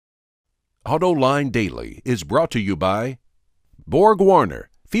AutoLine Daily is brought to you by Borg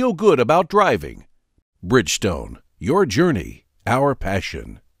Warner, feel good about driving. Bridgestone, your journey, our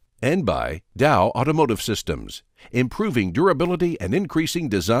passion. And by Dow Automotive Systems, improving durability and increasing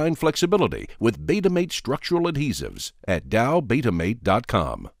design flexibility with Betamate structural adhesives at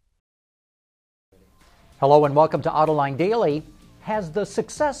dowbetamate.com. Hello and welcome to AutoLine Daily. Has the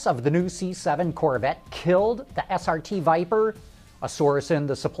success of the new C7 Corvette killed the SRT Viper? A source in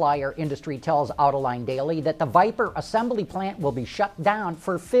the supplier industry tells AutoLine Daily that the Viper assembly plant will be shut down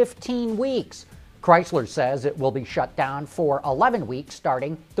for 15 weeks. Chrysler says it will be shut down for 11 weeks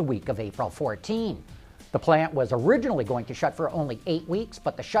starting the week of April 14. The plant was originally going to shut for only 8 weeks,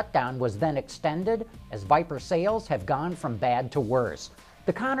 but the shutdown was then extended as Viper sales have gone from bad to worse.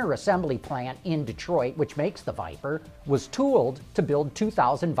 The Conner assembly plant in Detroit, which makes the Viper, was tooled to build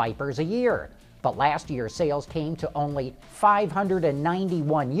 2,000 Vipers a year. But last year, sales came to only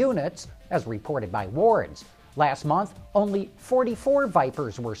 591 units, as reported by Wards. Last month, only 44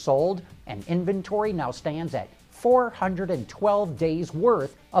 Vipers were sold, and inventory now stands at 412 days'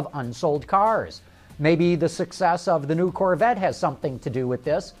 worth of unsold cars. Maybe the success of the new Corvette has something to do with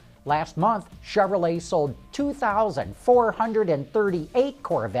this. Last month, Chevrolet sold 2,438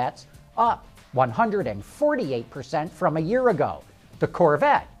 Corvettes, up 148% from a year ago. The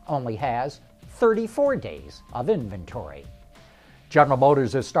Corvette only has 34 days of inventory. General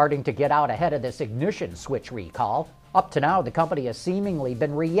Motors is starting to get out ahead of this ignition switch recall. Up to now, the company has seemingly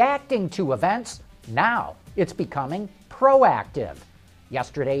been reacting to events. Now, it's becoming proactive.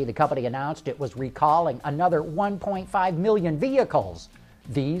 Yesterday, the company announced it was recalling another 1.5 million vehicles.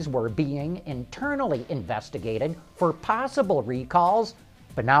 These were being internally investigated for possible recalls,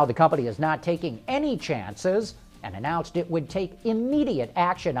 but now the company is not taking any chances and announced it would take immediate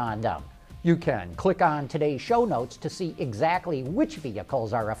action on them. You can click on today's show notes to see exactly which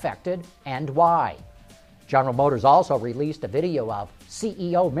vehicles are affected and why. General Motors also released a video of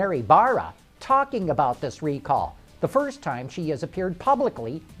CEO Mary Barra talking about this recall, the first time she has appeared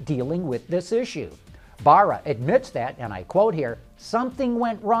publicly dealing with this issue. Barra admits that, and I quote here, "Something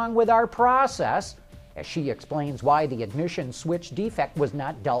went wrong with our process," as she explains why the ignition switch defect was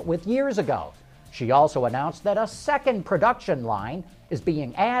not dealt with years ago. She also announced that a second production line is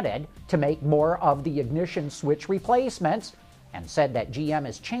being added to make more of the ignition switch replacements, and said that GM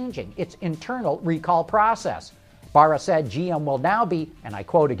is changing its internal recall process. Barra said GM will now be, and I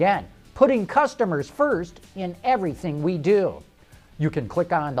quote again, "putting customers first in everything we do." You can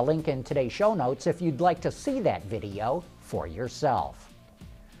click on the link in today's show notes if you'd like to see that video for yourself.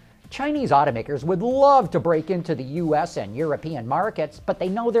 Chinese automakers would love to break into the U.S. and European markets, but they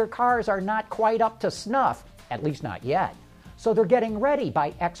know their cars are not quite up to snuff, at least not yet. So they're getting ready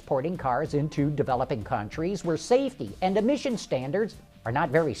by exporting cars into developing countries where safety and emission standards are not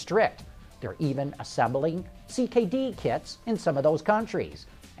very strict. They're even assembling CKD kits in some of those countries.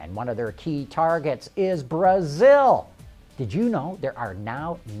 And one of their key targets is Brazil. Did you know there are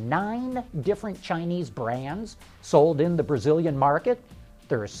now 9 different Chinese brands sold in the Brazilian market?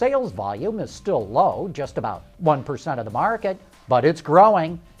 Their sales volume is still low, just about 1% of the market, but it's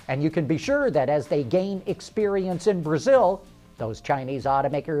growing, and you can be sure that as they gain experience in Brazil, those Chinese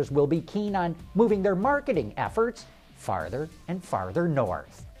automakers will be keen on moving their marketing efforts farther and farther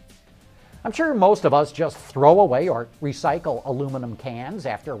north. I'm sure most of us just throw away or recycle aluminum cans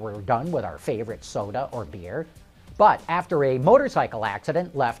after we're done with our favorite soda or beer. But after a motorcycle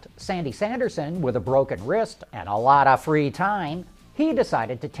accident left Sandy Sanderson with a broken wrist and a lot of free time, he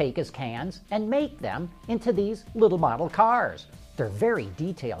decided to take his cans and make them into these little model cars. They're very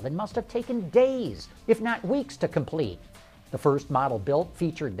detailed and must have taken days, if not weeks, to complete. The first model built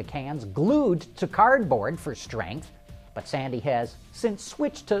featured the cans glued to cardboard for strength, but Sandy has since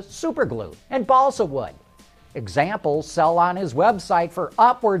switched to superglue and balsa wood. Examples sell on his website for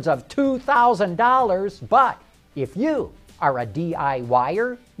upwards of $2,000, but if you are a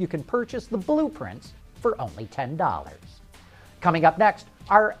DIYer, you can purchase the blueprints for only $10. Coming up next,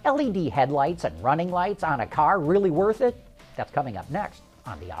 are LED headlights and running lights on a car really worth it? That's coming up next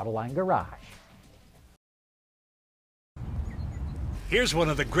on the AutoLine Garage. Here's one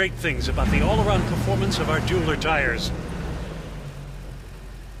of the great things about the all-around performance of our Dueler tires.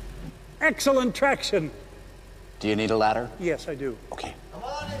 Excellent traction. Do you need a ladder? Yes, I do. Okay.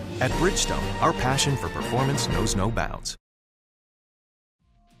 At Bridgestone, our passion for performance knows no bounds.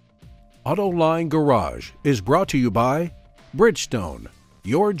 AutoLine Garage is brought to you by Bridgestone,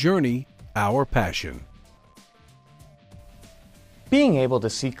 your journey, our passion. Being able to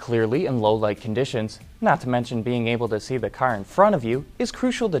see clearly in low light conditions, not to mention being able to see the car in front of you, is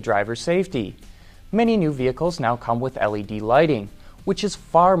crucial to driver safety. Many new vehicles now come with LED lighting. which is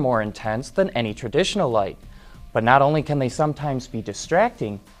far more intense than any traditional light. But not only can they sometimes be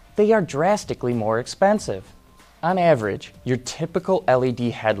distracting, they are drastically more expensive. On average, your typical LED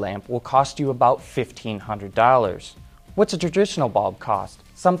headlamp will cost you about $1,500. What's a traditional bulb cost?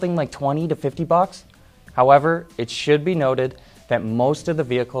 Something like $20 to $50? However, it should be noted that most of the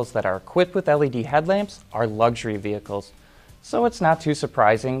vehicles that are equipped with LED headlamps are luxury vehicles, so it's not too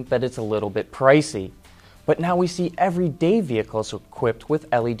surprising that it's a little bit pricey. But now we see everyday vehicles equipped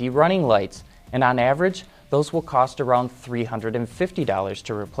with LED running lights, and on average, those will cost around $350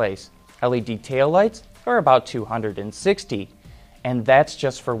 to replace. LED taillights are about $260, and that's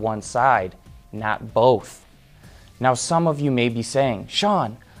just for one side, not both. Now some of you may be saying,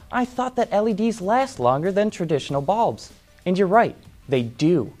 Sean, I thought that LEDs last longer than traditional bulbs. And you're right, they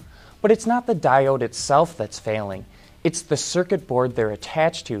do. But it's not the diode itself that's failing. It's the circuit board they're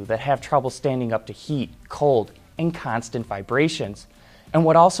attached to that have trouble standing up to heat, cold, and constant vibrations. And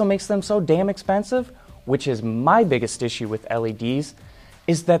what also makes them so damn expensive, which is my biggest issue with LEDs,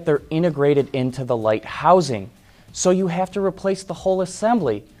 is that they're integrated into the light housing. So you have to replace the whole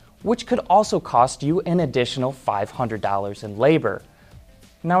assembly, which could also cost you an additional $500 in labor.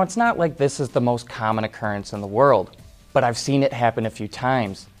 Now, it's not like this is the most common occurrence in the world, but I've seen it happen a few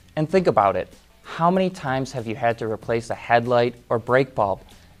times. And think about it. How many times have you had to replace a headlight or brake bulb?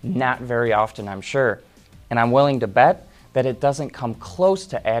 Not very often, I'm sure. And I'm willing to bet that it doesn't come close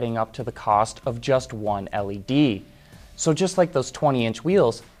to adding up to the cost of just one LED. So just like those 20-inch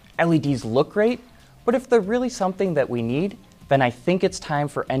wheels, LEDs look great, but if they're really something that we need, then I think it's time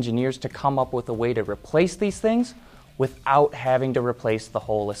for engineers to come up with a way to replace these things without having to replace the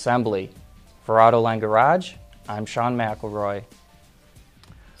whole assembly. For Autoline Garage, I'm Sean McElroy.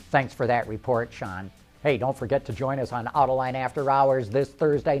 Thanks for that report, Sean. Hey, don't forget to join us on Autoline After Hours this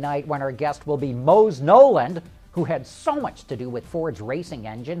Thursday night when our guest will be Mose Noland, who had so much to do with Ford's racing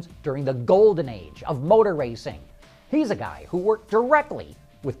engines during the golden age of motor racing. He's a guy who worked directly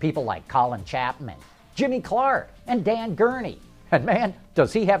with people like Colin Chapman, Jimmy Clark, and Dan Gurney. And man,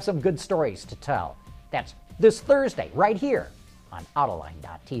 does he have some good stories to tell. That's this Thursday, right here on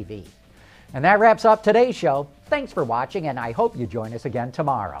Autoline.tv. And that wraps up today's show. Thanks for watching, and I hope you join us again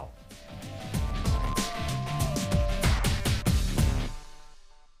tomorrow.